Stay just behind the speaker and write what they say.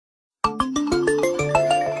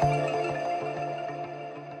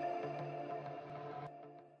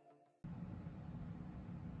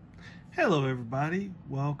Hello everybody,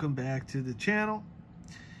 welcome back to the channel.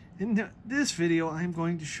 In this video I'm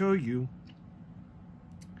going to show you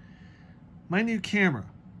my new camera,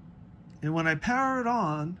 and when I power it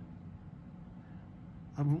on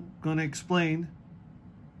I'm going to explain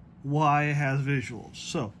why it has visuals.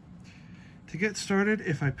 So to get started,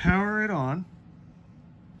 if I power it on,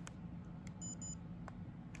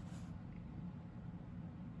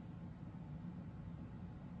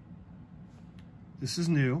 this is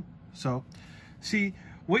new. So, see,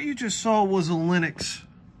 what you just saw was a Linux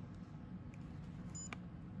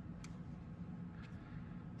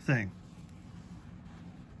thing.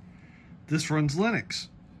 This runs Linux.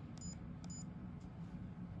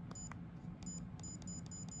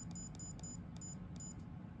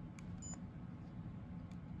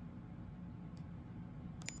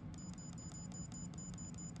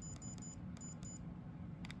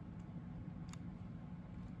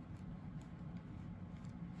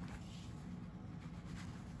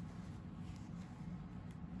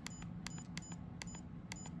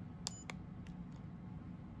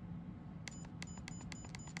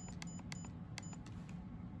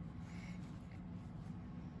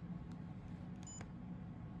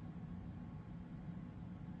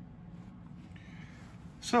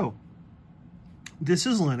 So, this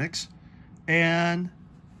is Linux, and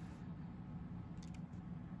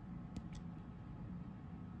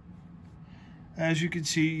as you can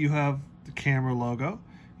see, you have the camera logo,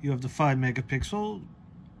 you have the 5 megapixel,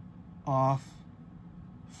 off,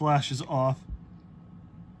 flash is off,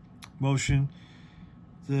 motion,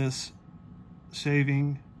 this,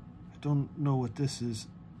 saving, I don't know what this is,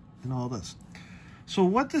 and all this. So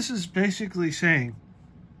what this is basically saying,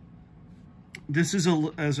 this is,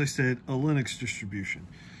 as I said, a Linux distribution.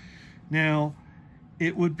 Now,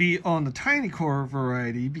 it would be on the TinyCore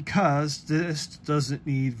variety because this doesn't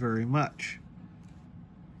need very much.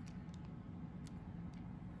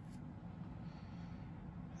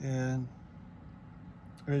 And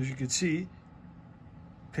as you can see,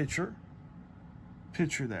 picture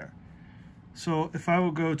there. So if I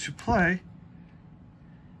will go to play,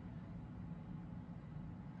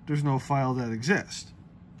 there's no file that exists,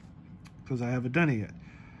 because I haven't done it yet.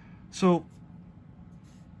 So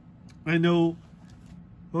I know,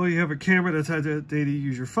 oh, you have a camera that's had that data,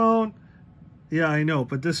 use your phone. Yeah, I know,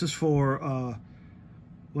 but this is for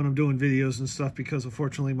when I'm doing videos and stuff, because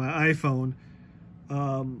unfortunately my iPhone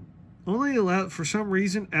only allowed, for some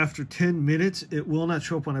reason, after 10 minutes, it will not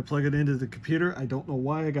show up when I plug it into the computer. I don't know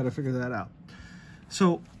why. I got to figure that out.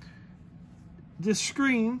 So this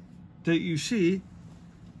screen that you see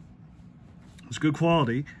is good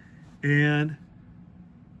quality. And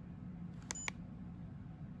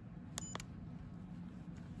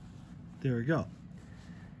there we go.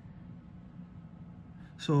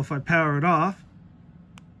 So if I power it off,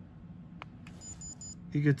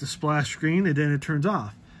 you get the splash screen, and then it turns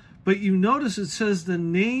off. But you notice it says the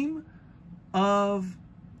name of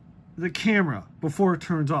the camera before it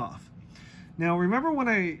turns off. Now remember when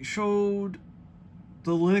I showed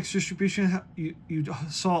the Linux distribution, you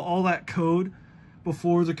saw all that code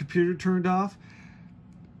before the computer turned off?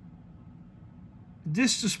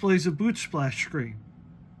 This displays a boot splash screen.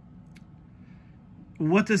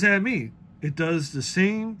 What does that mean? It does the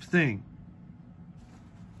same thing.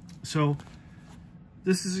 So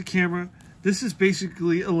this is a camera. This is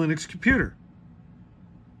basically a Linux computer.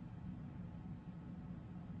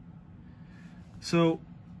 So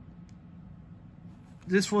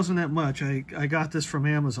this wasn't that much. I got this from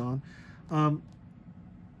Amazon.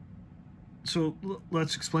 So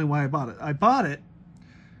let's explain why I bought it. I bought it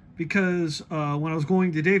because when I was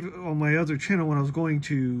going to Dave, on my other channel, when I was going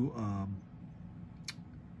to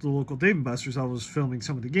the local Dave & Buster's, I was filming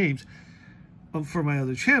some of the games for my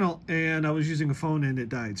other channel, and I was using a phone and it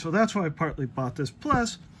died. So that's why I partly bought this.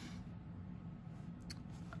 Plus,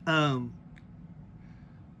 I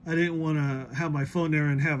didn't want to have my phone there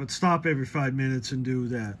and have it stop every 5 minutes and do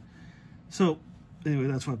that. So anyway,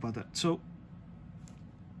 that's why I bought that. So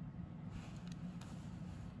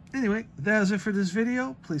anyway, that is it for this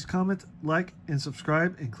video. Please comment, like, and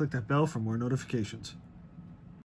subscribe, and click that bell for more notifications.